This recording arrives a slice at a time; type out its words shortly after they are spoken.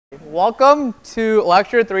welcome to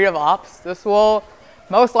lecture 3 of Ops. This will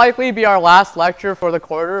most likely be our last lecture for the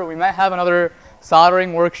quarter. We might have another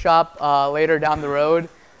soldering workshop later down the road.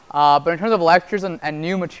 But in terms of lectures and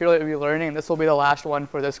new material that we'll be learning, this will be the last one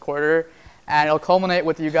for this quarter. And it'll culminate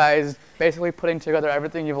with you guys basically putting together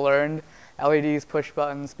everything you've learned, LEDs, push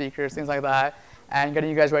buttons, speakers, things like that, and getting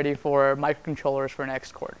you guys ready for microcontrollers for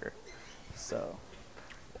next quarter. So.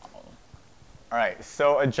 All right,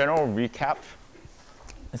 so a general recap.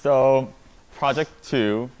 So project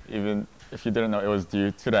 2, even if you didn't know, it was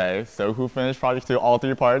due today. So who finished project 2, all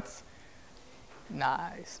 3 parts?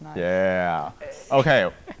 Nice, nice. Yeah. Okay,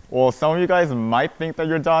 well, some of you guys might think that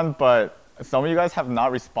you're done, but some of you guys have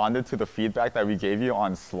not responded to the feedback that we gave you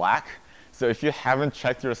on Slack. So if you haven't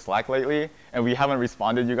checked your Slack lately, and we haven't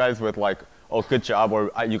responded you guys with like, oh, good job, or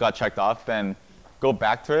you got checked off, then go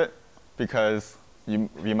back to it, because your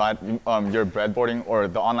breadboarding or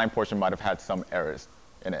the online portion might have had some errors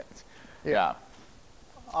in it. Yeah.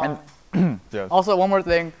 Yes. Also, one more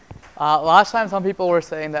thing. Last time, some people were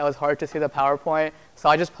saying that it was hard to see the PowerPoint, so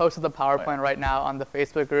I just posted the PowerPoint right now on the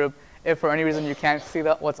Facebook group. If for any reason you can't see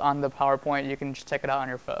what's on the PowerPoint, you can just check it out on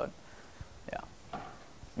your phone. Yeah.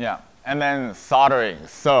 Yeah. And then soldering.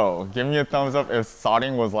 So give me a thumbs up if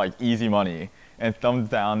soldering was like easy money, and thumbs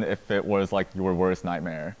down if it was like your worst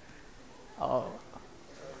nightmare. Oh.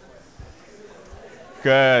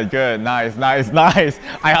 Good, good, nice, nice, nice.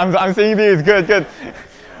 I'm seeing these, good, good.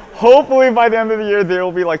 Hopefully by the end of the year, there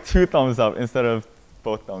will be like 2 thumbs up instead of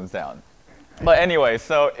both thumbs down. But anyway,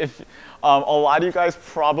 so if a lot of you guys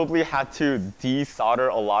probably had to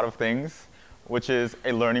desolder a lot of things, which is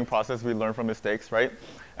a learning process. We learn from mistakes, right?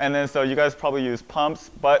 And then so you guys probably use pumps,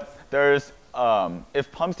 but there's,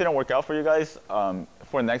 if pumps didn't work out for you guys,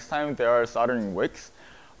 for next time, there are soldering wicks,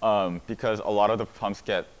 because a lot of the pumps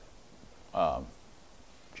get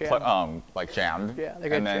like jammed, yeah,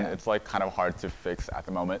 and then it's like kind of hard to fix at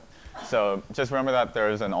the moment. So just remember that there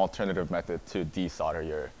is an alternative method to desolder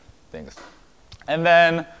your things. And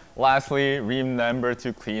then lastly, remember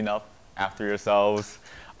to clean up after yourselves.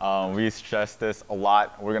 We stress this a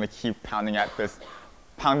lot. We're gonna keep pounding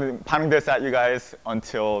this at you guys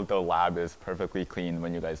until the lab is perfectly clean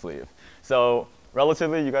when you guys leave. So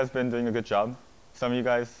relatively, you guys have been doing a good job. Some of you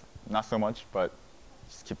guys, not so much, but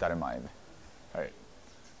just keep that in mind. All right.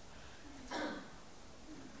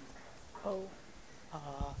 Oh,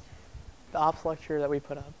 the ops lecture that we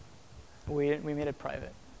put up, we made it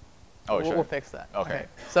private. Oh, sure. We'll fix that. Okay.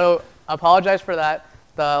 So apologize for that.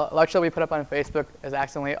 The lecture that we put up on Facebook is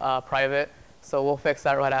accidentally private, so we'll fix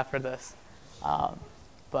that right after this.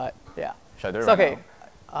 But yeah. Should I do it it's right okay.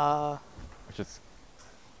 now?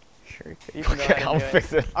 Sure. You can go Okay, ahead and I'll do it.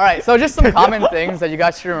 fix it. All right. So just some common things that you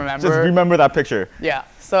guys should remember. Just remember that picture. Yeah.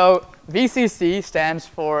 So VCC stands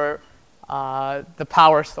for the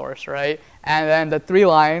power source, right? And then the 3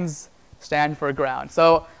 lines stand for ground.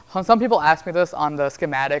 So some people ask me this on the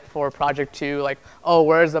schematic for project 2, like, oh,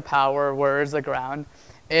 where's the power? Where's the ground?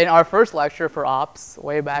 In our first lecture for ops,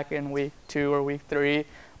 way back in week 2 or week 3,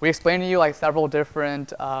 we explained to you like several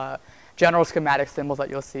different general schematic symbols that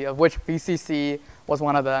you'll see, of which VCC was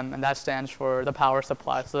one of them, and that stands for the power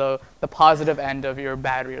supply. So the positive end of your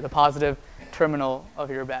battery, or the positive terminal of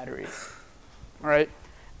your battery. All right?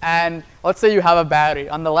 And let's say you have a battery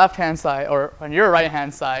on the left-hand side, or on your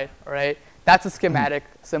right-hand side, right? That's a schematic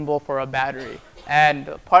symbol for a battery. And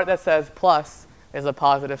the part that says plus is a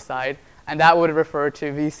positive side, and that would refer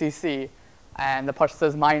to VCC. And the part that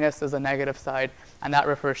says minus is a negative side, and that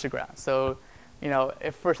refers to ground. So, you know,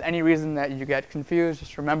 if for any reason that you get confused,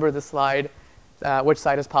 just remember the slide, which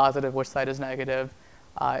side is positive, which side is negative.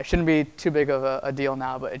 It shouldn't be too big of a deal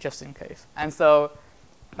now, but just in case. And so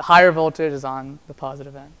the higher voltage is on the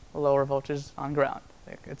positive end, the lower voltage is on ground.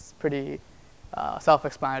 It's pretty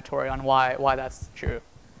self-explanatory on why that's true.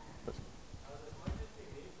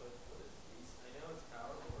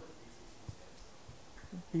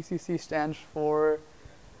 VCC stands for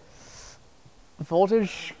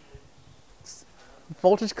voltage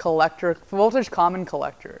collector, voltage common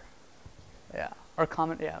collector. Yeah, or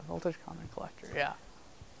voltage common collector. Yeah.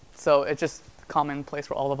 So it's just a common place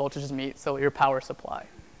where all the voltages meet. So your power supply.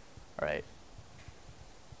 All right.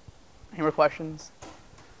 Any more questions?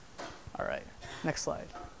 All right. Next slide.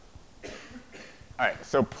 All right,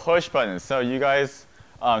 so push buttons. So you guys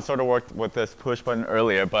sort of worked with this push button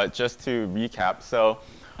earlier, but just to recap, so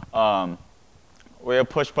the way a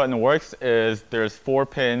push button works is there's 4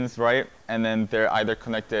 pins, right? And then they're either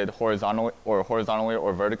connected horizontally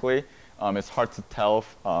or vertically. It's hard to tell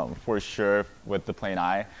for sure with the plain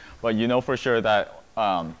eye, but you know for sure that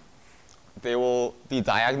the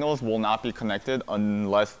diagonals will not be connected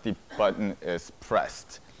unless the button is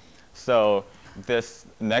pressed. So this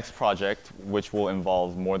next project, which will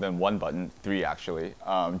involve more than one button, 3 actually,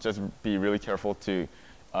 just be really careful to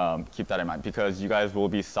keep that in mind, because you guys will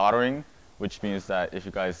be soldering, which means that if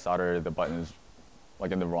you guys solder the buttons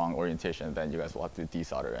like in the wrong orientation, then you guys will have to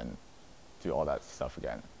desolder and do all that stuff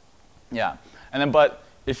again. Yeah, and then but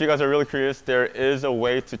if you guys are really curious, there is a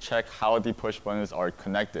way to check how the push buttons are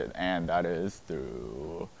connected, and that is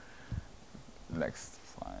through the next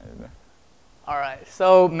slide. All right,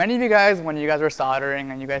 so many of you guys, when you guys were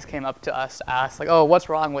soldering and you guys came up to us to ask, like, oh, what's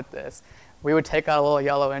wrong with this? We would take out a little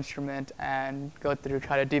yellow instrument and go through,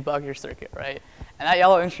 try to debug your circuit, right? And that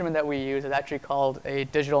yellow instrument that we use is actually called a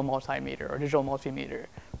digital multimeter or digital multimeter,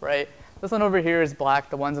 right? This one over here is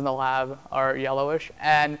black. The ones in the lab are yellowish.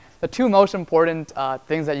 And the 2 most important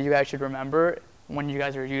things that you guys should remember when you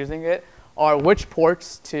guys are using it are which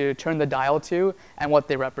ports to turn the dial to and what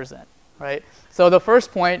they represent, right? So the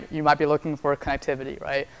first point, you might be looking for connectivity,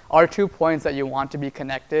 right? Are 2 points that you want to be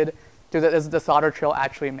connected? Does the solder trail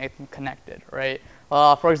actually make them connected, right?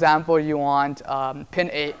 For example, you want pin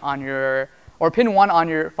 8 on your, or pin 1 on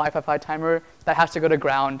your 555 timer that has to go to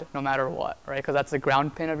ground no matter what, right? Because that's the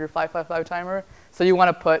ground pin of your 555 timer. So you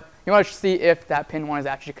want to see if that pin 1 is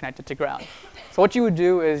actually connected to ground. So what you would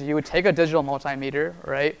do is you would take a digital multimeter,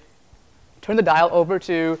 right? Turn the dial over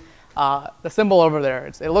to the symbol over there.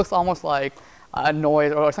 It looks almost like a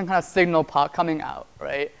noise or some kind of signal pop coming out,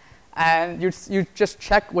 right? And you just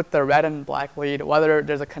check with the red and black lead whether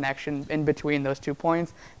there's a connection in between those 2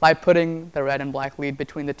 points by putting the red and black lead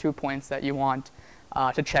between the 2 points that you want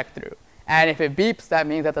to check through. And if it beeps, that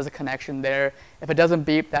means that there's a connection there. If it doesn't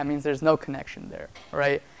beep, that means there's no connection there,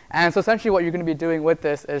 right? And so essentially what you're going to be doing with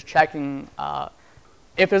this is checking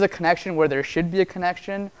if there's a connection where there should be a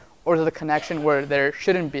connection, or there's a connection where there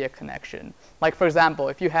shouldn't be a connection. Like, for example,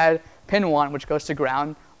 if you had pin 1, which goes to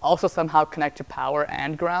ground, also somehow connect to power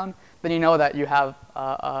and ground, then you know that you have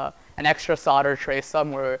an extra solder tray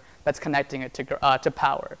somewhere that's connecting it to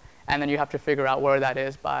power. And then you have to figure out where that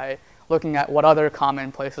is by looking at what other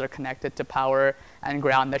common places are connected to power and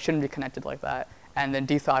ground that shouldn't be connected like that, and then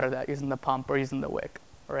desolder that using the pump or using the wick,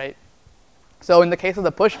 right? So in the case of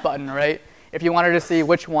the push button, right, if you wanted to see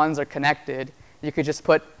which ones are connected, you could just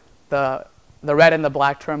put the red and the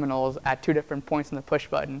black terminals at 2 different points in the push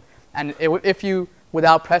button. And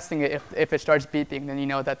without pressing it, if it starts beeping, then you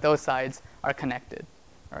know that those sides are connected,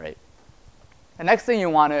 all right? The next thing you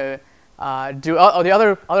want to do,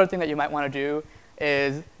 the other thing that you might want to do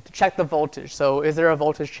is to check the voltage. So is there a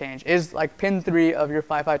voltage change? Is like pin 3 of your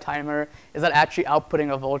 5.5 timer, is that actually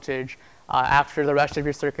outputting a voltage after the rest of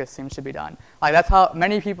your circuit seems to be done? Like that's how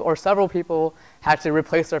many people or several people had to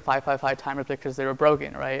replace their 5.5 timers because they were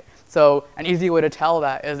broken, right? So an easy way to tell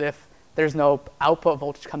that is if there's no output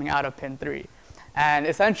voltage coming out of pin 3. And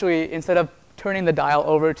essentially, instead of turning the dial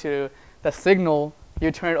over to the signal,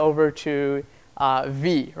 you turn it over to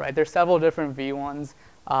V, right? There's several different V ones.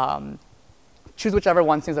 Choose whichever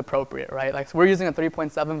one seems appropriate, right? Like so we're using a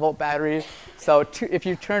 3.7 volt battery. So if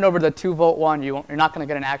you turn over the 2 volt one, you're not going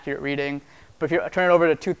to get an accurate reading. But if you turn it over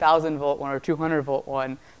to 2000 volt one or 200 volt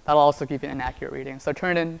one, that'll also give you an accurate reading. So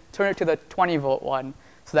turn it to the 20 volt one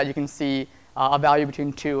so that you can see a value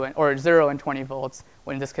between 0 and 20 volts,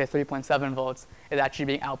 when in this case 3.7 volts is actually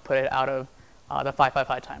being outputted out of the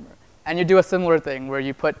 555 timer. And you do a similar thing where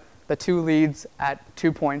you put the 2 leads at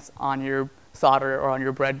 2 points on your solder or on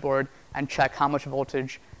your breadboard and check how much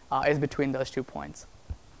voltage is between those 2 points,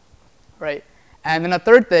 right? And then a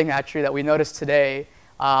third thing actually that we noticed today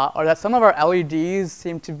are that some of our LEDs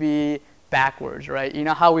seem to be backwards, right? You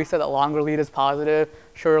know how we said that longer lead is positive,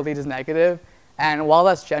 shorter lead is negative? And while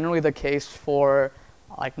that's generally the case for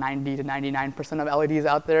like 90 to 99% of LEDs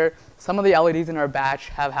out there, some of the LEDs in our batch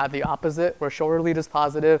have had the opposite, where shorter lead is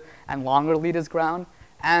positive and longer lead is ground.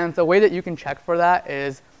 And the way that you can check for that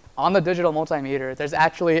is on the digital multimeter, there's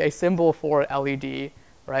actually a symbol for LED,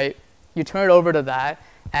 right? You turn it over to that,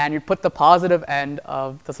 and you put the positive end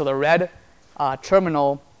of the red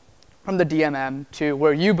terminal from the DMM to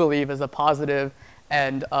where you believe is the positive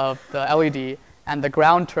end of the LED, and the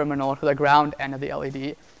ground terminal to the ground end of the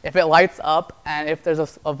LED. If it lights up and if there's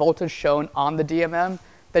a voltage shown on the DMM,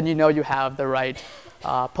 then you know you have the right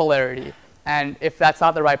polarity. And if that's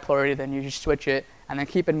not the right polarity, then you just switch it, and then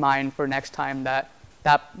keep in mind for next time that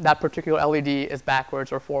particular LED is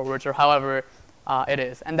backwards or forwards or however it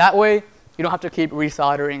is. And that way, you don't have to keep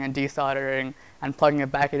resoldering and desoldering and plugging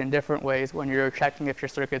it back in different ways when you're checking if your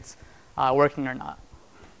circuit's working or not.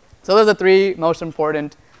 So those are the 3 most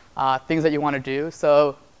important things that you want to do.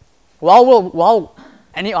 So while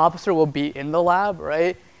any officer will be in the lab,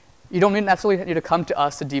 right, you don't necessarily need to come to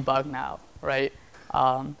us to debug now, right?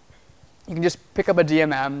 you can just pick up a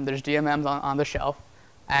DMM. There's DMMs on the shelf,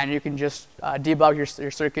 and you can just debug your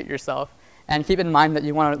circuit yourself. And keep in mind that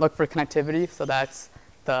you want to look for connectivity, so that's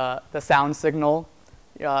the sound signal.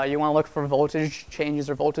 You want to look for voltage changes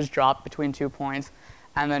or voltage drop between 2 points.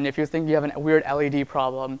 And then if you think you have a weird LED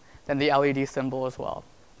problem, then the LED symbol as well.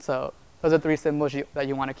 So those are 3 symbols that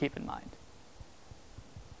you want to keep in mind.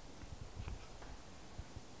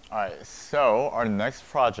 All right, so our next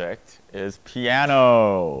project is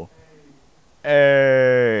piano.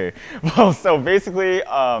 Hey. Well, so basically,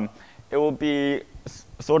 it will be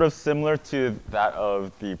sort of similar to that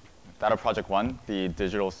of project 1, the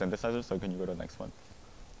digital synthesizer. So can you go to the next one?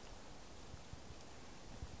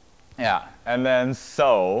 Yeah, and then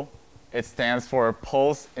so it stands for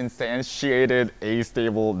Pulse Instantiated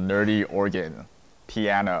Astable Nerdy Organ,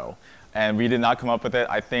 piano. And we did not come up with it.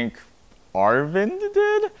 I think Arvind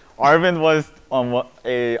did. Arvind was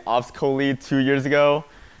a ops co-lead 2 years ago,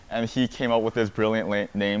 and he came up with this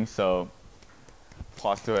brilliant name, so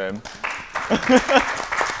applause to him.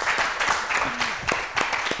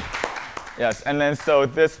 Yes, and then so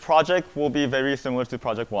this project will be very similar to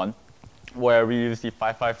project 1, where we use the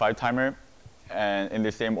 555 timer and in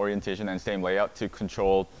the same orientation and same layout to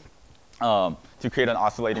control, to create an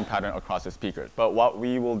oscillating pattern across the speakers. But what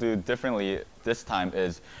we will do differently this time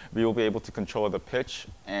is we will be able to control the pitch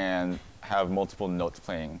and have multiple notes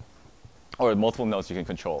playing, or multiple notes you can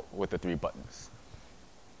control with the 3 buttons.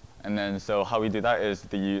 And then so how we do that is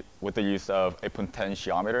with the use of a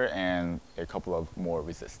potentiometer and a couple of more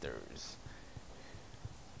resistors.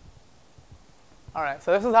 All right,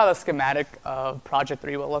 so this is how the schematic of project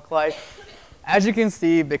 3 will look like. As you can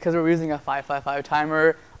see, because we're using a 555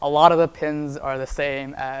 timer, a lot of the pins are the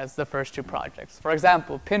same as the first 2 projects. For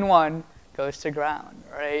example, pin 1 goes to ground,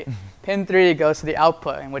 right? Pin 3 goes to the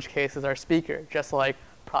output, in which case is our speaker, just like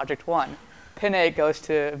project 1. Pin 8 goes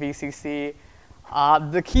to VCC.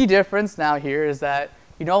 The key difference now here is that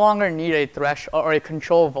you no longer need a threshold or a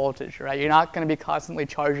control voltage, right? You're not going to be constantly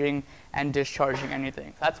charging and discharging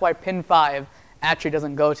anything. That's why pin 5 actually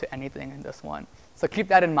doesn't go to anything in this one. So keep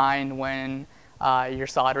that in mind when you're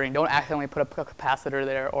soldering. Don't accidentally put a capacitor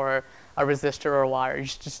there or a resistor or a wire. You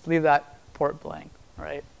just leave that port blank,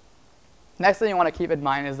 right? Next thing you want to keep in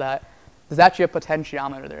mind is that there's actually a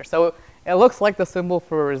potentiometer there. So it looks like the symbol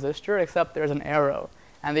for a resistor, except there's an arrow.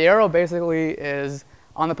 And the arrow basically is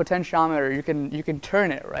on the potentiometer. You can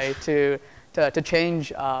turn it, right, to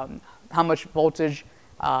change how much voltage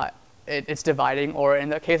it's dividing, or in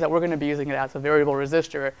the case that we're going to be using it as a variable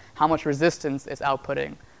resistor, how much resistance it's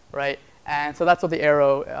outputting, right? And so that's what the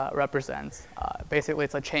arrow represents. Basically,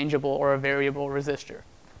 it's a changeable or a variable resistor,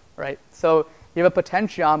 right? So you have a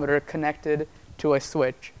potentiometer connected to a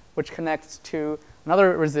switch, which connects to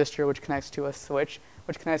another resistor, which connects to a switch,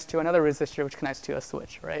 which connects to another resistor, which connects to a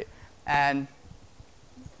switch, right? And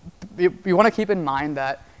you want to keep in mind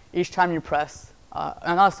that each time you press,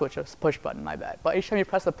 not a switch, a push button, my bad, but each time you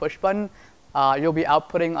press the push button, you'll be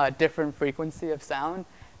outputting a different frequency of sound,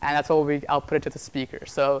 and that's what will be outputted to the speaker.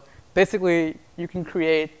 So basically, you can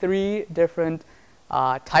create 3 different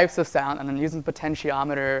types of sound, and then using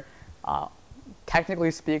potentiometer,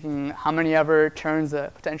 technically speaking, how many ever turns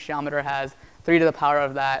the potentiometer has 3 to the power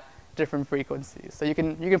of that different frequencies. So you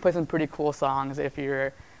can play some pretty cool songs if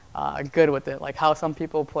you're good with it, like how some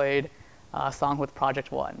people played a song with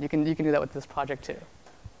Project 1. You can do that with this project too.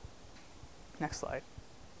 Next slide.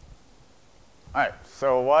 All right,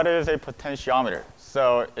 so what is a potentiometer?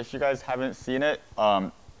 So if you guys haven't seen it,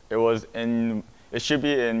 it should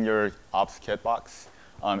be in your ops kit box.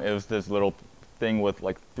 It was this little thing with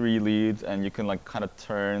like 3 leads, and you can like kind of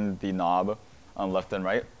turn the knob left and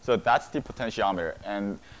right. So that's the potentiometer,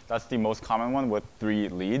 and that's the most common one with 3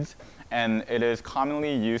 leads. And it is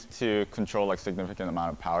commonly used to control like significant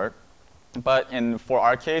amount of power. But for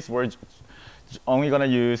our case, we're only going to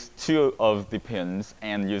use 2 of the pins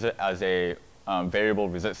and use it as a variable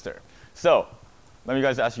resistor. So let me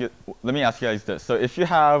ask you guys this. So if you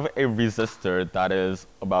have a resistor that is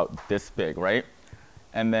about this big, right?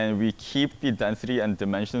 And then we keep the density and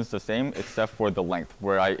dimensions the same except for the length,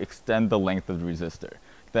 where I extend the length of the resistor,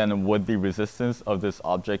 then would the resistance of this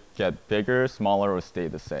object get bigger, smaller, or stay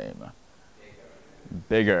the same?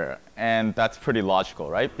 Bigger. And that's pretty logical,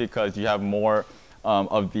 right? Because you have more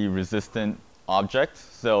of the resistant object,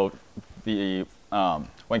 so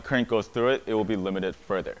when current goes through it, it will be limited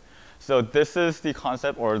further. So this is the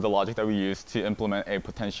concept or the logic that we use to implement a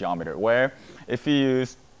potentiometer, where if you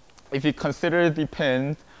consider the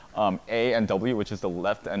pin A and W, which is the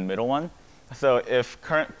left and middle one, so if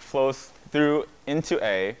current flows through into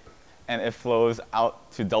A and it flows out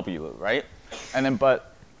to W, right? And then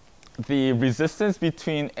but the resistance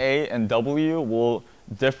between A and W will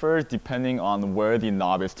differ depending on where the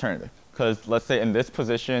knob is turned. Because let's say in this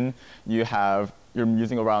position, you're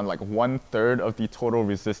using around like 1/3 of the total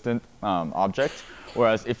resistant object.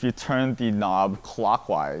 Whereas if you turn the knob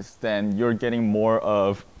clockwise, then you're getting more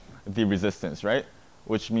of the resistance, right?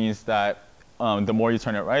 Which means that the more you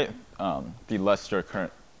turn it right, the less your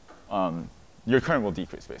current will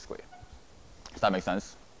decrease, basically. Does that make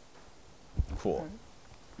sense? Cool.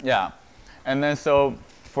 Yeah. And then so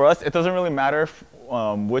for us, it doesn't really matter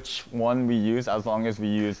which one we use as long as we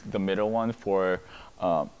use the middle one for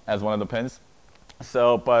as one of the pins.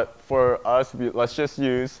 So, but for us, we're just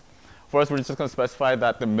going to specify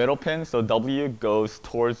that the middle pin, so W, goes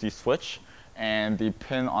towards the switch, and the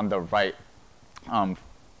pin on the right,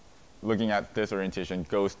 looking at this orientation,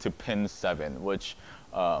 goes to pin 7, which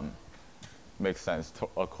makes sense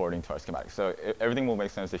according to our schematic. So everything will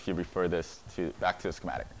make sense if you refer this back to the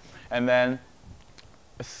schematic. And then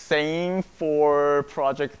same for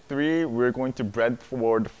project 3, we're going to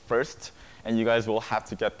breadboard first, and you guys will have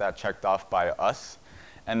to get that checked off by us.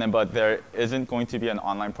 And then, but there isn't going to be an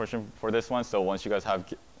online portion for this one, so once you guys have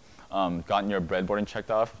gotten your breadboarding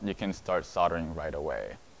checked off, you can start soldering right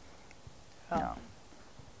away. Yeah.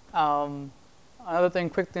 Another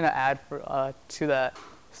quick thing to add to that.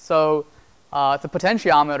 So the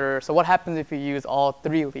potentiometer, so what happens if you use all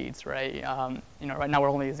 3 leads, right? Right now we're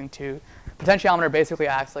only using 2. Potentiometer basically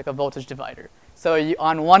acts like a voltage divider. So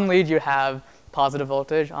on one lead you have positive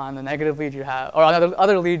voltage, on the negative lead you have, or on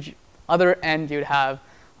the other end you'd have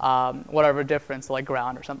whatever difference, like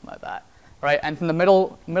ground or something like that, right? And from the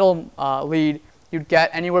middle lead, you'd get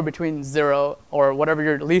anywhere between 0 or whatever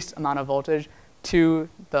your least amount of voltage to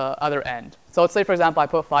the other end. So let's say, for example, I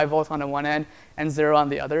put 5 volts on the one end and 0 on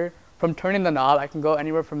the other. From turning the knob, I can go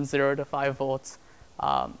anywhere from 0 to 5 volts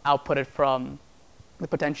outputted from the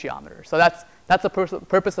potentiometer. So that's the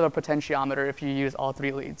purpose of a potentiometer if you use all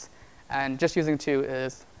 3 leads. And just using 2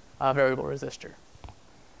 is a variable resistor.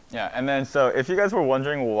 Yeah, and then so if you guys were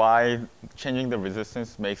wondering why changing the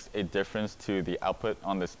resistance makes a difference to the output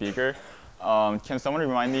on the speaker, can someone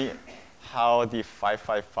remind me how the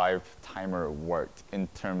 555 timer worked in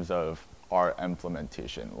terms of our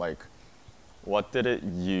implementation? Like, what did it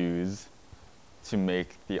use to make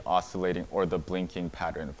the oscillating or the blinking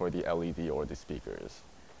pattern for the LED or the speakers?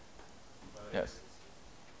 Yes.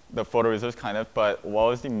 The photoresist kind of, but what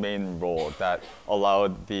was the main role that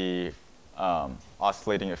allowed the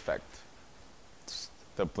oscillating effect,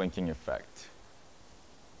 the blinking effect?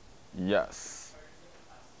 Yes.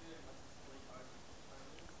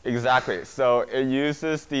 Exactly. So it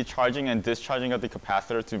uses the charging and discharging of the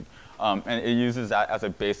capacitor to, and it uses that as a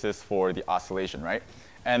basis for the oscillation, right?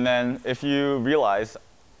 And then if you realize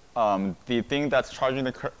the thing that's charging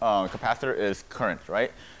the capacitor is current,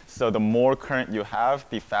 right? So the more current you have,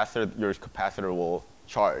 the faster your capacitor will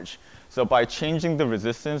charge. So by changing the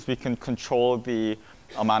resistance, we can control the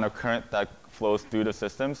amount of current that flows through the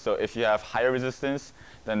system. So if you have higher resistance,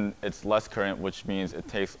 then it's less current, which means it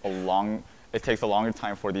takes a longer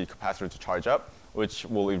time for the capacitor to charge up, which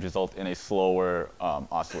will result in a slower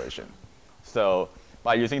oscillation. So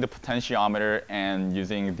by using the potentiometer and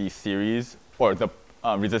using the series, or the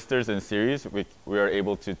resistors in series, we are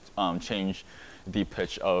able to change the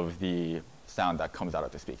pitch of the sound that comes out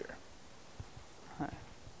of the speaker.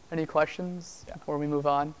 Any questions before we move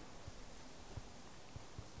on?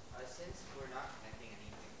 Since we're not connecting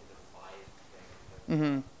anything to the 5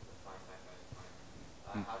 thing, the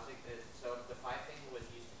 555 how's it, so the 5 thing was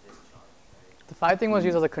used to discharge, right? The 5 thing was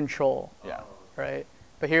used as a control, Yeah. right?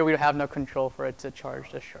 But here we have no control for it to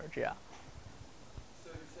charge, discharge, yeah. So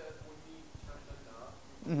you said when we turn the knob,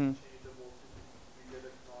 we can change the voltage we get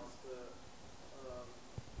across the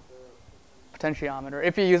Potentiometer,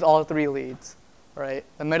 if you use all 3 leads, right?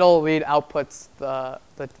 The middle lead outputs the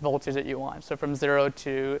voltage that you want. So from 0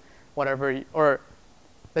 to whatever, or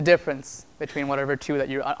the difference between whatever 2 that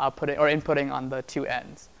you're outputting or inputting on the 2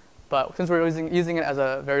 ends. But since we're using it as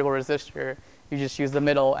a variable resistor, you just use the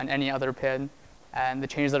middle and any other pin, and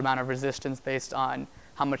change the amount of resistance based on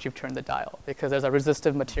how much you've turned the dial, because there's a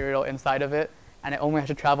resistive material inside of it, and it only has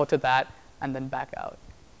to travel to that and then back out.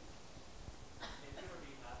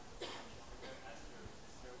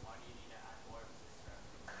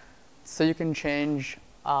 So you can change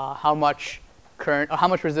how much current or how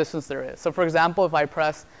much resistance there is. So for example, if I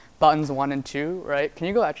press buttons 1 and 2, right? Can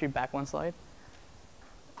you go actually back one slide?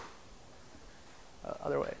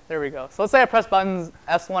 Other way. There we go. So let's say I press buttons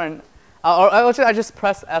S1 and let's say I just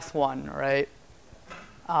press S1, right?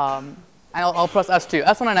 And I'll press S2,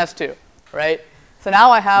 S1 and S2, right? So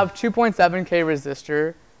now I have 2.7K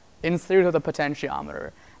resistor in series with a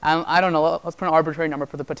potentiometer. And I don't know, let's put an arbitrary number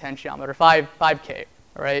for the potentiometer, 5K,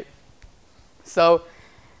 right? So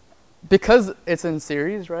because it's in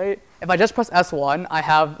series, right? If I just press S1, I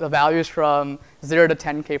have the values from 0 to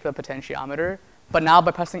 10K for the potentiometer. But now by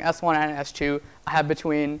pressing S1 and S2, I have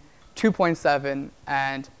between 2.7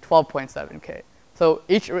 and 12.7K. So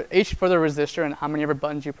each for the resistor and how many ever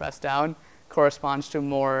buttons you press down corresponds to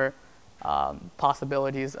more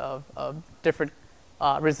possibilities of different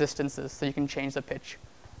resistances, so you can change the pitch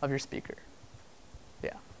of your speaker.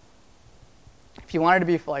 Yeah. If you wanted to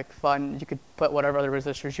be like fun, you could put whatever other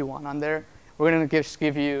resistors you want on there. We're going to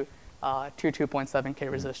give you two 2.7K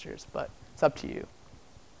resistors, but it's up to you.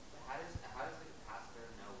 How does the capacitor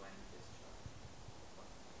know when to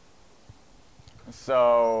discharge?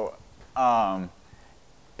 So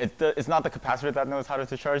it's not the capacitor that knows how to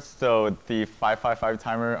discharge. So the 555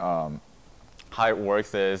 timer, how it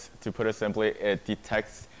works is, to put it simply, it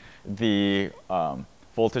detects the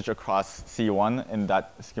voltage across C1 in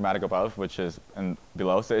that schematic above, which is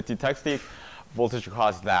below. So it detects the voltage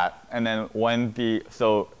across that, and then when the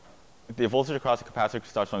voltage across the capacitor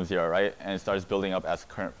starts from 0, right, and it starts building up as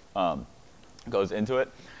current goes into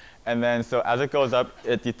it, and then so as it goes up,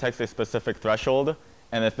 it detects a specific threshold,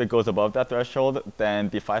 and if it goes above that threshold, then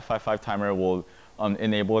the 555 timer will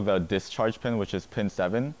enable the discharge pin, which is pin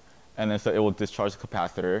 7, and then so it will discharge the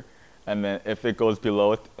capacitor. And then if it goes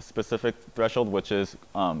below a specific threshold, which is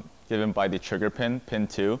given by the trigger pin, pin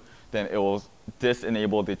 2, then it will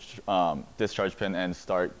disenable the discharge pin and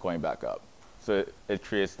start going back up. So it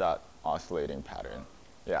creates that oscillating pattern.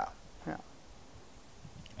 Yeah. Yeah.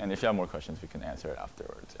 And if you have more questions, we can answer it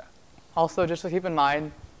afterwards. Yeah. Also, just to keep in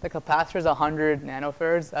mind, the capacitor is 100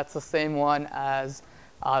 nanofarads. That's the same one as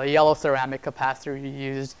the yellow ceramic capacitor you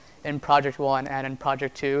used in Project 1 and in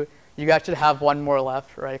Project 2. You guys should have one more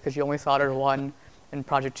left, right? Because you only soldered one in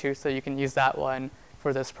Project 2, so you can use that one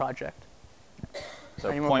for this project. So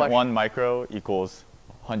 0.1 micro equals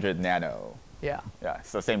 100 nano. Yeah. Yeah,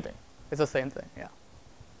 it's the same thing. It's the same thing, yeah.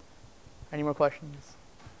 Any more questions?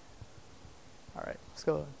 All right, let's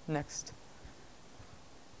go next.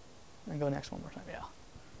 And go next one more time, yeah.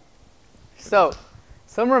 So,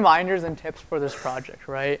 some reminders and tips for this project,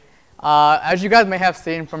 right? As you guys may have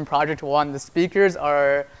seen from Project 1, the speakers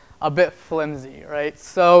are a bit flimsy, right?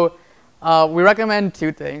 So we recommend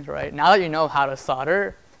two things, right? Now that you know how to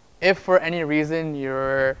solder, if for any reason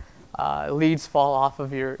your leads fall off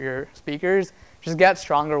of your speakers, just get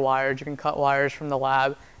stronger wires. You can cut wires from the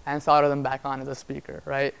lab and solder them back onto the speaker,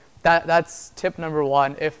 right? That's tip number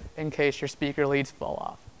one, if in case your speaker leads fall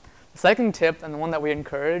off. The second tip, and the one that we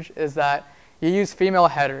encourage, is that you use female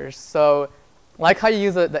headers. So like how you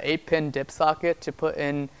use the 8-pin dip socket to put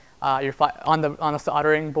in on the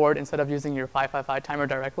soldering board instead of using your 555 timer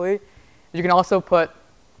directly, you can also put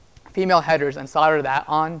female headers and solder that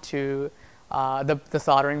onto the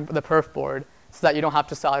perf board, so that you don't have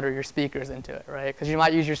to solder your speakers into it, right? Because you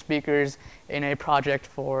might use your speakers in a project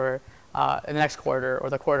for the next quarter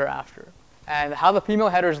or the quarter after. And how the female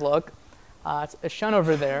headers look, it's shown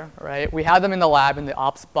over there, right? We have them in the lab in the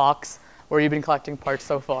ops box where you've been collecting parts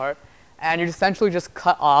so far, and you essentially just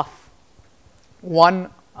cut off one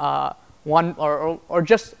or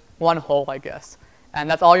just one hole, I guess. And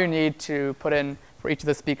that's all you need to put in for each of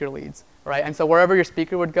the speaker leads, right? And so wherever your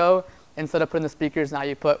speaker would go, instead of putting the speakers, now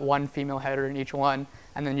you put one female header in each one,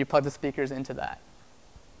 and then you plug the speakers into that.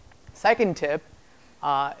 Second tip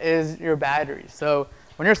is your batteries. So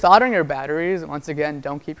when you're soldering your batteries, once again,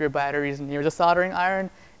 don't keep your batteries near the soldering iron.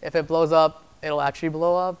 If it blows up, it'll actually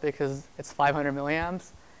blow up because it's 500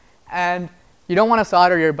 milliamps. And you don't want to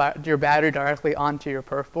solder your battery directly onto your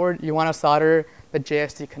perf board. You want to solder the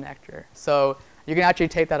JST connector. So you can actually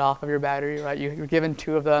take that off of your battery, right? You're given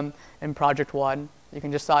 2 of them in Project 1. You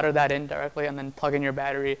can just solder that in directly and then plug in your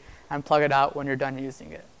battery and plug it out when you're done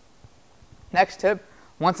using it. Next tip,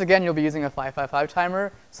 once again, you'll be using a 555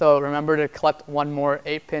 timer. So remember to collect one more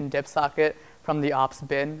 8-pin dip socket from the ops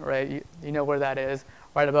bin, right? You know where that is,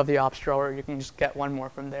 right above the ops drawer. You can just get one more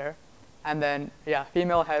from there. And then, yeah,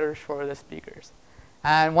 female headers for the speakers.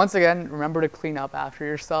 And once again, remember to clean up after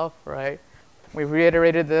yourself, right? We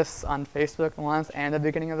reiterated this on Facebook once and at the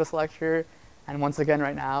beginning of this lecture, and once again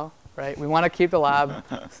right now, right? We want to keep the lab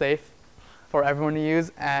safe for everyone to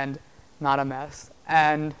use and not a mess.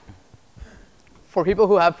 And for people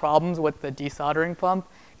who have problems with the desoldering pump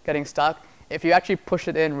getting stuck, if you actually push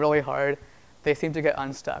it in really hard, they seem to get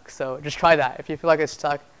unstuck. So just try that. If you feel like it's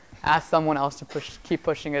stuck, ask someone else to keep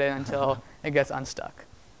pushing it in until it gets unstuck.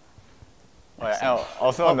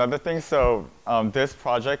 Also, another thing, so this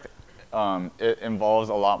project, it involves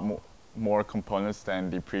a lot more components than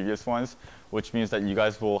the previous ones, which means that you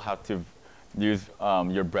guys will have to use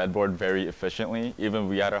your breadboard very efficiently. Even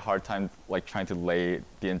we had a hard time like trying to lay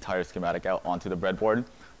the entire schematic out onto the breadboard.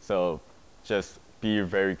 So just be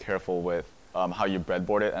very careful with how you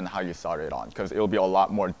breadboard it and how you solder it on, because it will be a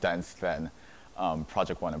lot more dense than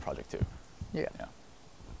Project 1 and Project 2. Yeah. Yeah.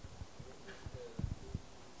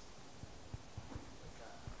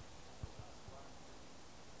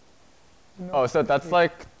 Oh, so that's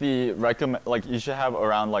like the recommend. Like you should have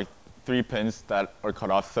around like 3 pins that are cut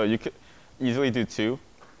off. So you could easily do 2,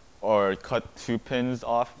 or cut 2 pins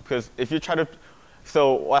off. Because if you try to,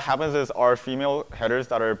 so what happens is our female headers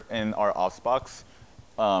that are in our ops box,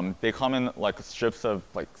 they come in like strips of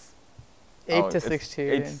like 8 to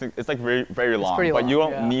 16. It's like very long, pretty but you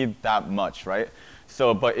long, don't yeah. need that much, right?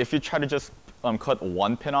 So, but if you try to just cut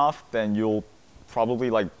 1 pin off, then you'll probably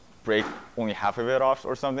like break only half of it off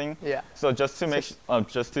or something. Yeah. So just to make,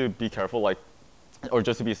 just to be careful, like, or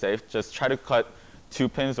just to be safe, just try to cut 2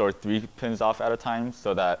 pins or 3 pins off at a time,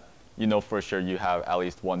 so that you know for sure you have at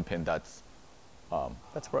least 1 pin that's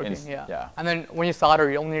working, yeah. yeah. And then when you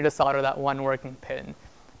solder, you only need to solder that 1 working pin.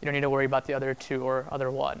 You don't need to worry about the other 2 or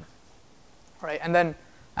other 1. Right, and then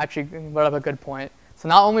actually you brought up a good point. So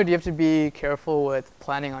not only do you have to be careful with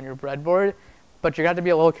planning on your breadboard, but you have to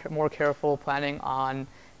be a little more careful planning on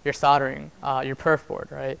your soldering, your perf board,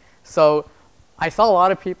 right? So I saw a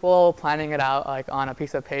lot of people planning it out like on a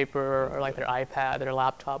piece of paper or like their iPad, their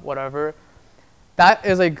laptop, whatever. That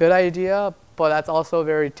is a good idea, but that's also a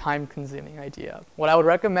very time-consuming idea. What I would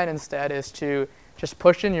recommend instead is to just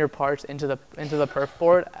push in your parts into the perf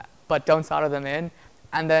board, but don't solder them in,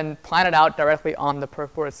 and then plan it out directly on the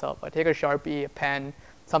perf board itself. Like take a Sharpie, a pen,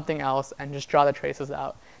 something else, and just draw the traces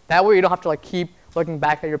out. That way you don't have to like keep looking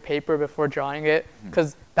back at your paper before drawing it,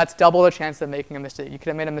 because that's double the chance of making a mistake. You could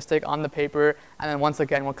have made a mistake on the paper, and then once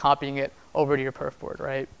again, we're copying it over to your perf board,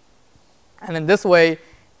 right? And then this way,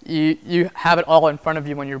 you have it all in front of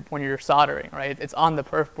you when you're soldering, right? It's on the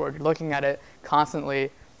perf board. You're looking at it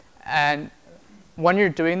constantly, and when you're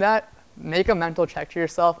doing that, make a mental check to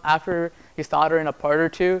yourself after you solder in a part or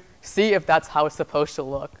 2. See if that's how it's supposed to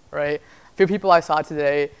look, right? A few people I saw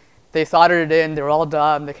today, they soldered it in, they were all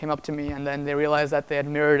done, they came up to me, and then they realized that they had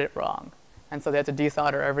mirrored it wrong. And so they had to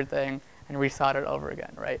desolder everything and resolder it over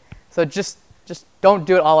again, right? So just don't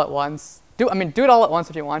do it all at once. Do it all at once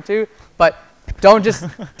if you want to, but don't just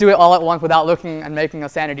do it all at once without looking and making a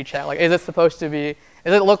sanity check. Like, is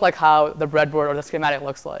it look like how the breadboard or the schematic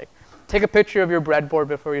looks like? Take a picture of your breadboard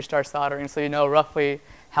before you start soldering so you know roughly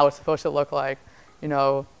how it's supposed to look like, you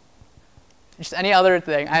know, just any other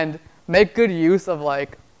thing. And make good use of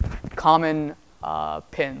like common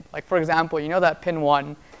pin. Like for example, you know that pin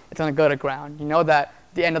 1, it's going to go to ground. You know that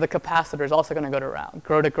the end of the capacitor is also going to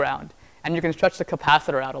go to ground. And you can stretch the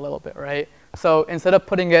capacitor out a little bit, right? So instead of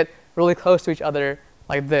putting it really close to each other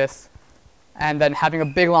like this, and then having a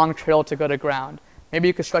big long trail to go to ground, maybe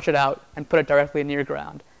you could stretch it out and put it directly near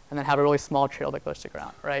ground, and then have a really small trail that goes to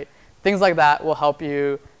ground, right? Things like that will help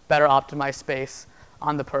you better optimize space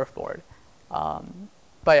on the perf board.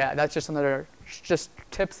 But yeah, that's just another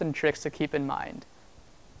tips and tricks to keep in mind.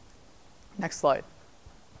 Next slide.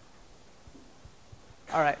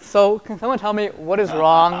 All right, so can someone tell me what is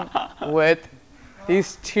wrong with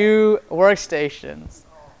these 2 workstations?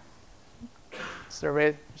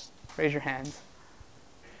 So just raise your hands.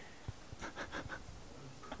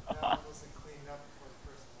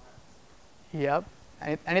 Yep.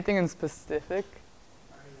 Anything in specific?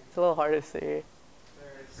 It's a little hard to see.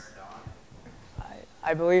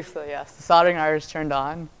 I believe so, yes. The soldering iron is turned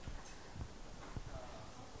on.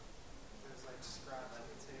 There's like scraps on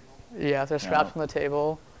the table. Yeah, there's scraps on the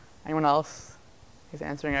table. Anyone else? He's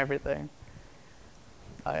answering everything.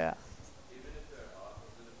 Oh, yeah. Even if they're off,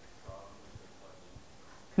 is it a problem if they're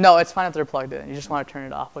plugged in? No, it's fine if they're plugged in. You just want to turn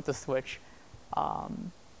it off with the switch.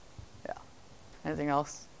 Yeah. Anything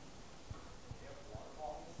else?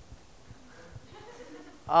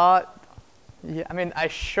 Yeah, I mean,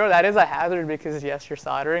 sure that is a hazard because yes, you're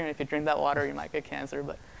soldering, and if you drink that water, you might get cancer.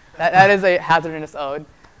 But that is a hazard in its own.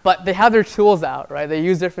 But they have their tools out, right? They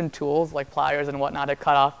use different tools like pliers and whatnot to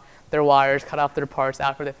cut off their wires, cut off their parts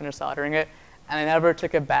after they finish soldering it, and they never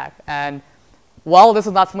took it back. And while this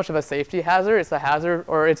is not so much of a safety hazard, it's a hazard,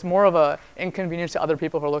 or it's more of an inconvenience to other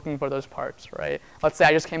people who are looking for those parts, right? Let's say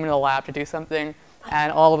I just came into the lab to do something,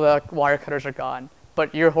 and all of the wire cutters are gone,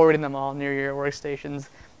 but you're hoarding them all near your workstations,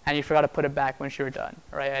 and you forgot to put it back once you were done,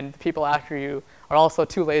 right? And the people after you are also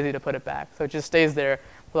too lazy to put it back, so it just stays there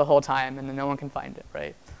for the whole time, and then no one can find it,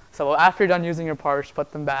 right? So after you're done using your parts,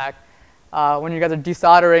 put them back. When you guys are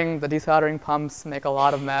desoldering, the desoldering pumps make a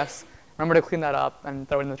lot of mess. Remember to clean that up and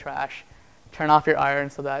throw it in the trash. Turn off your iron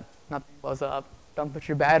so that nothing blows up. don't put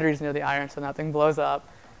your batteries near the iron so nothing blows up.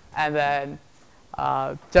 And then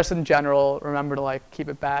just in general, remember to like keep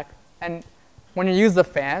it back. And when you use the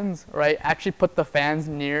fans, right, actually put the fans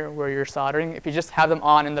near where you're soldering. If you just have them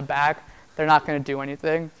on in the back, they're not going to do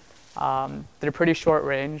anything. They're pretty short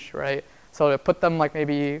range, right? So put them like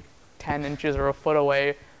maybe 10 inches or a foot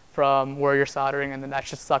away from where you're soldering, and then that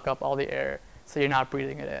should suck up all the air so you're not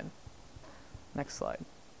breathing it in. Next slide.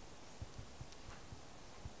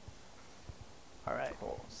 All right.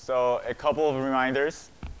 Cool. So a couple of reminders.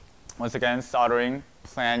 Once again, soldering,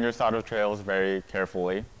 plan your solder trails very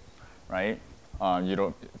carefully, right?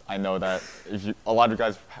 I know that a lot of you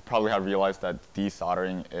guys probably have realized that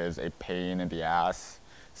desoldering is a pain in the ass,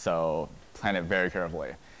 so plan it very carefully.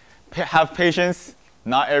 Have patience.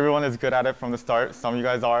 Not everyone is good at it from the start. Some of you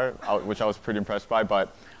guys are, which I was pretty impressed by,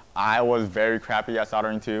 but I was very crappy at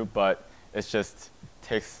soldering too, but it just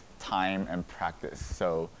takes time and practice,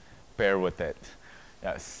 so bear with it.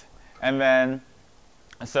 Yes. And then,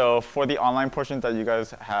 so for the online portion that you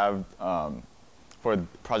guys have for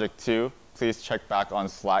project 2, please check back on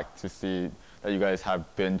Slack to see that you guys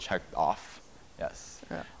have been checked off. Yes.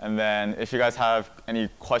 Yeah. And then if you guys have any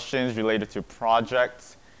questions related to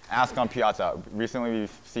projects, ask on Piazza. Recently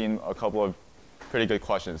we've seen a couple of pretty good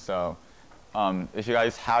questions. So if you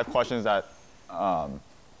guys have questions that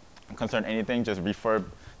concern anything, just refer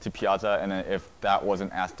to Piazza, and then if that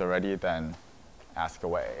wasn't asked already, then ask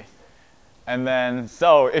away. And then,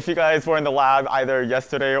 so if you guys were in the lab either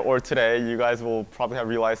yesterday or today, you guys will probably have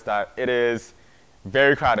realized that it is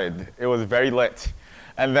very crowded. It was very lit.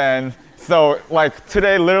 And then, so like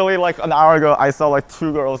today, literally like an hour ago, I saw like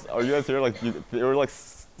 2 girls, are you guys here? Like they were like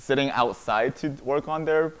sitting outside to work on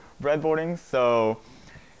their breadboarding. So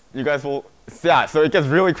you guys will, yeah, so it gets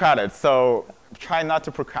really crowded. So try not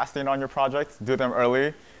to procrastinate on your projects, do them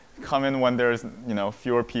early. Come in when there's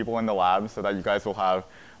fewer people in the lab so that you guys will have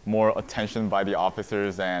more attention by the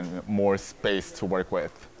officers and more space to work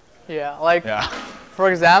with. Yeah, like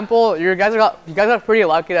for example, you guys are pretty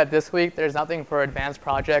lucky that this week there's nothing for advanced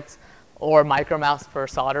projects or micromouse for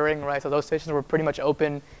soldering, right? So those stations were pretty much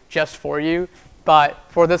open just for you. But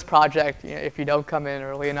for this project, if you don't come in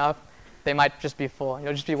early enough, they might just be full.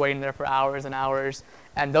 You'll just be waiting there for hours and hours.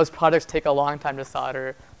 And those projects take a long time to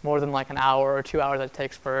solder, more than like an hour or 2 hours that it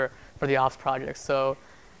takes for the ops projects. So,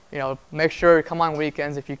 make sure to come on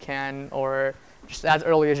weekends if you can, or just as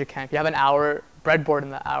early as you can. If you have an hour, breadboard in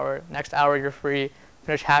the hour. Next hour you're free.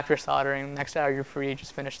 Finish half your soldering. Next hour you're free.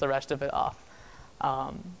 Just finish the rest of it off.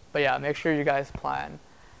 But yeah, make sure you guys plan.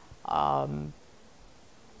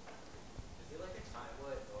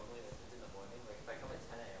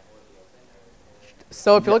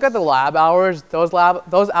 So if you look at the lab hours, those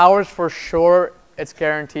hours for sure, it's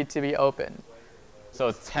guaranteed to be open. So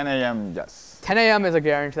it's 10 a.m., yes. 10 a.m. is a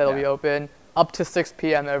guarantee that it'll be open, up to 6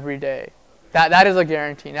 p.m. every day. That is a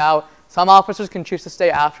guarantee. Now, some officers can choose to stay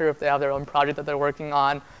after if they have their own project that they're working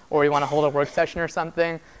on, or you want to hold a work session or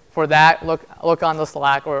something. For that, look on the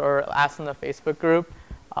Slack or ask in the Facebook group.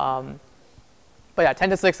 But yeah, 10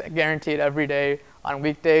 to 6 guaranteed every day on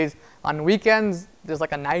weekdays. On weekends, there's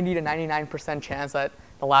like a 90 to 99% chance that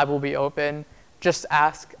the lab will be open. Just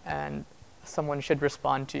ask and someone should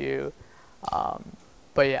respond to you.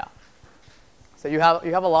 But yeah, so you have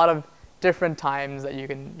a lot of different times that you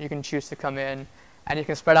can choose to come in, and you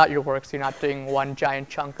can spread out your work so you're not doing one giant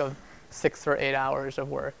chunk of 6 or 8 hours of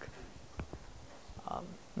work.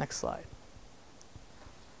 Next slide.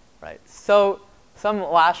 Right. So some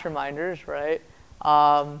last reminders, right?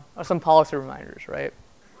 Or some policy reminders, right?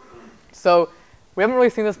 So we haven't really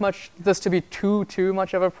seen this to be too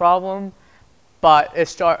much of a problem, but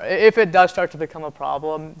if it does start to become a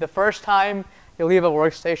problem, the first time you leave a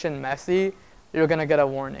workstation messy, you're going to get a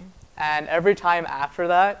warning. And every time after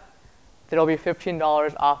that, there'll be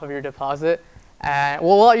 $15 off of your deposit. And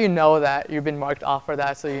we'll let you know that you've been marked off for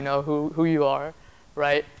that so you know who you are,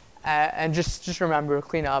 right? And just remember,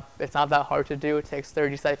 clean up. It's not that hard to do. It takes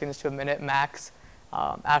 30 seconds to a minute max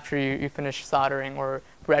after you finish soldering or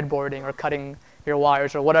breadboarding or cutting your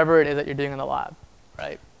wires or whatever it is that you're doing in the lab,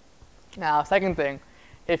 right? Now, second thing,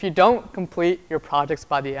 if you don't complete your projects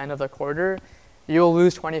by the end of the quarter, you'll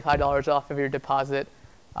lose $25 off of your deposit,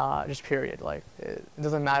 just period. Like, it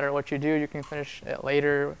doesn't matter what you do, you can finish it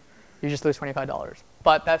later, you just lose $25.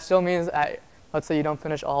 But that still means that, let's say you don't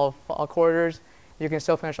finish all of fall quarters, you can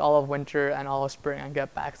still finish all of winter and all of spring and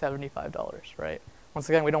get back $75, right? Once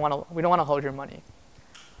again, we don't want to hold your money.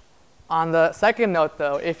 On the second note,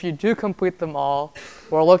 though, if you do complete them all,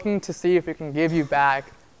 we're looking to see if we can give you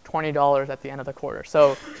back $20 at the end of the quarter.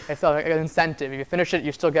 So it's like an incentive. If you finish it,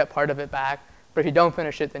 you still get part of it back. But if you don't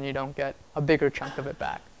finish it, then you don't get a bigger chunk of it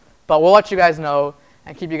back. But we'll let you guys know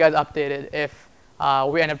and keep you guys updated if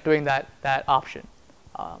we end up doing that option.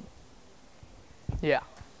 Yeah.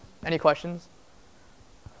 Any questions?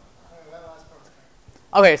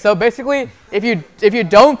 Okay, so basically, if you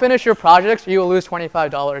don't finish your projects, you will lose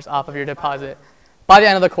 $25 off of your deposit by the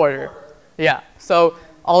end of the quarter. Yeah. So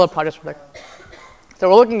all the projects were like. So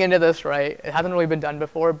we're looking into this, right? It hasn't really been done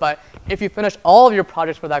before, but if you finish all of your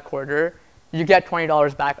projects for that quarter, you get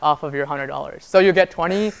 $20 back off of your $100. So you get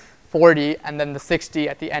 20, 40, and then the 60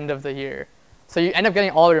 at the end of the year. So you end up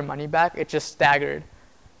getting all of your money back. It's just staggered,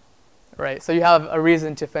 right? So you have a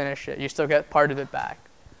reason to finish it. You still get part of it back,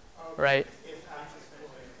 right?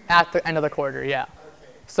 At the end of the quarter, yeah.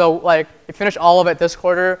 So like, if you finish all of it this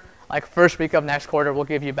quarter, like first week of next quarter, we'll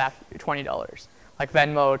give you back $20. Like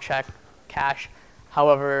Venmo, check, cash,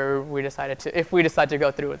 however we decided to, if we decide to go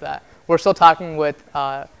through with that. We're still talking with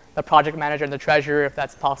the project manager and the treasurer if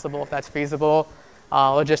that's possible, if that's feasible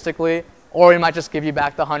logistically, or we might just give you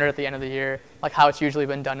back the 100 at the end of the year, like how it's usually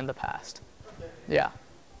been done in the past. Yeah.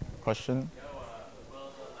 Question?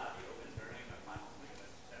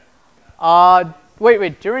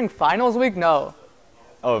 Wait, during finals week? No.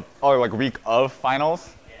 Oh, like week of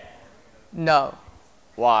finals? No.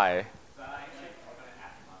 Why?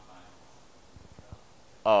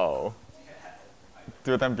 Oh.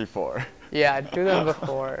 Do them before. Yeah, do them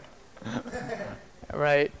before.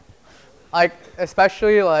 Right. Like,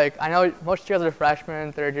 especially like, I know most of you guys are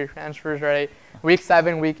freshmen, third year transfers, right? Week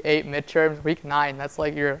 7, week 8 midterms, week 9, that's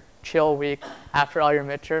like your chill week after all your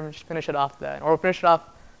midterms. Just finish it off then. Or we'll finish it off,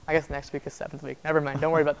 I guess next week is 7th week. Never mind,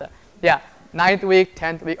 don't worry about that. Yeah, 9th week,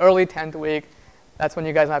 10th week, early 10th week. That's when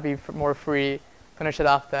you guys might be more free. Finish it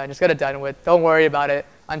off then. Just get it done with. Don't worry about it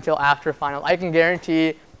until after finals. I can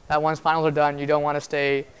guarantee that once finals are done, you don't want to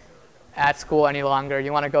stay at school any longer.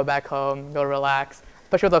 You want to go back home, go relax.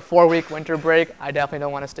 Especially with a 4-week winter break, I definitely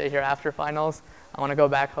don't want to stay here after finals. I want to go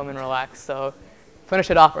back home and relax. So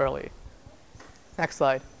finish it off early. Next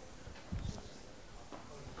slide.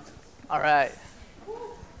 All right.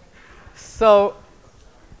 So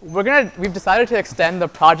we've decided to extend the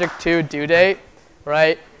Project 2 due date,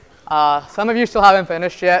 right? Some of you still haven't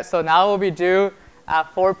finished yet, so now it will be due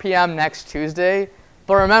at 4 p.m. next Tuesday.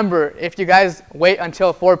 But remember, if you guys wait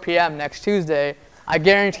until 4 p.m. next Tuesday, I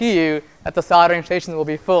guarantee you that the soldering stations will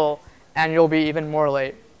be full and you'll be even more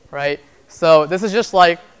late, right? So this is just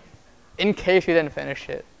like in case you didn't finish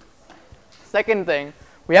it. Second thing,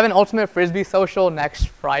 we have an Ultimate Frisbee social next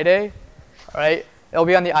Friday, right? It'll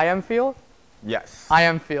be on the IM field. Yes.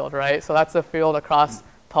 IM field, right? So that's the field across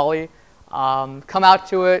Poly. Come out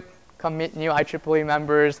to it, come meet new IEEE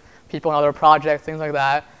members, people in other projects, things like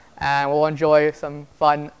that, and we'll enjoy some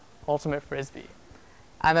fun Ultimate Frisbee.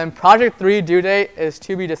 And then Project 3 due date is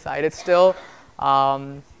to be decided still.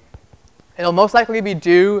 It'll most likely be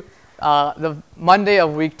due the Monday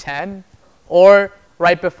of week 10 or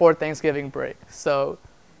right before Thanksgiving break. So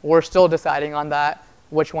we're still deciding on that,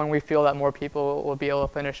 which one we feel that more people will be able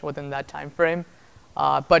to finish within that time frame.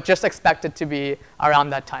 But just expect it to be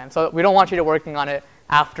around that time. So we don't want you to working on it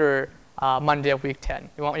after Monday of week 10.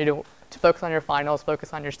 We want you to focus on your finals,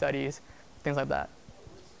 focus on your studies, things like that.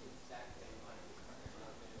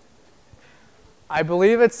 I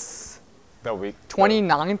believe it's The week.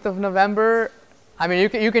 29th of November. I mean,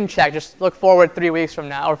 you can check. Just look forward 3 weeks from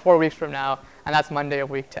now or 4 weeks from now, and that's Monday of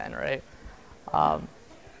week 10, right?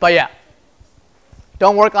 But yeah,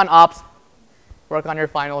 don't work on ops. Work on your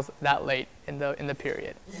finals that late in the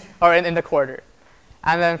period or in the quarter.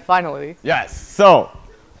 And then finally, Yes. So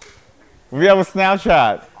we have a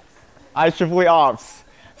Snapchat, IEEE Ops.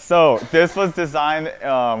 So this was designed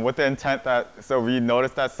with the intent that, so we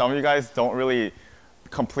noticed that some of you guys don't really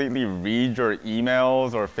completely read your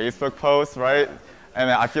emails or Facebook posts, right?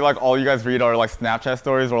 And I feel like all you guys read are like Snapchat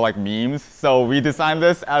stories or like memes. So we designed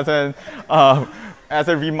this as a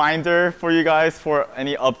reminder for you guys for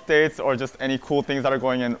any updates or just any cool things that are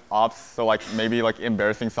going in ops. So like maybe like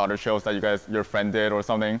embarrassing solder shows that your friend did or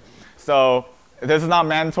something. So this is not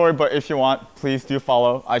mandatory, but if you want, please do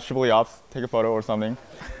follow IEEE Ops. Take a photo or something.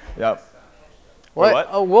 Yep. What?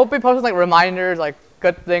 Oh, we'll be posting like reminders, like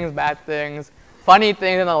good things, bad things, funny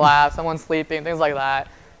things in the lab, someone sleeping, things like that.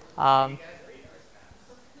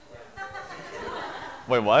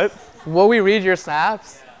 Wait, what? Will we read your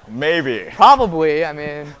snaps? Maybe. Probably. I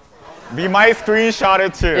mean, We might screenshot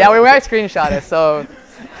it too. yeah, we might screenshot it. So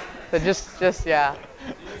just yeah.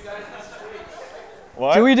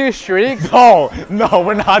 What? Do we do streaks? No,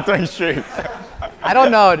 we're not doing streaks. I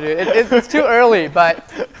don't know, dude. It's too early, but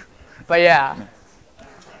yeah.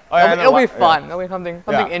 Oh, yeah, It'll be yeah. fun. It'll be something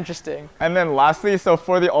Yeah. interesting. And then lastly, so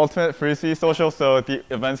for the Ultimate Frisbee social, so the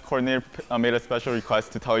events coordinator made a special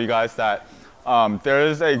request to tell you guys that there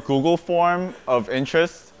is a Google form of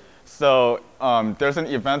interest. So there's an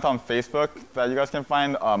event on Facebook that you guys can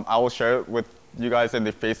find. I will share it with you guys in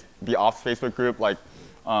the Ops Facebook group like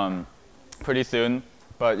pretty soon.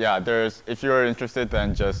 But yeah, if you're interested,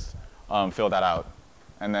 then just fill that out.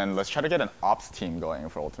 And then let's try to get an Ops team going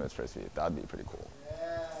for Ultimate Frisbee. That'd be pretty cool.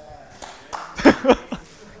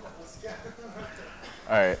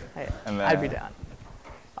 All right. And then, I'd be down.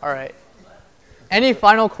 All right. Any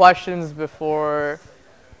final questions before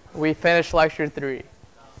we finish lecture 3?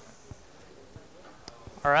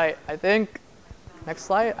 All right. I think next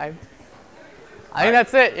slide. I think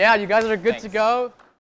that's it. Yeah, you guys are good to go.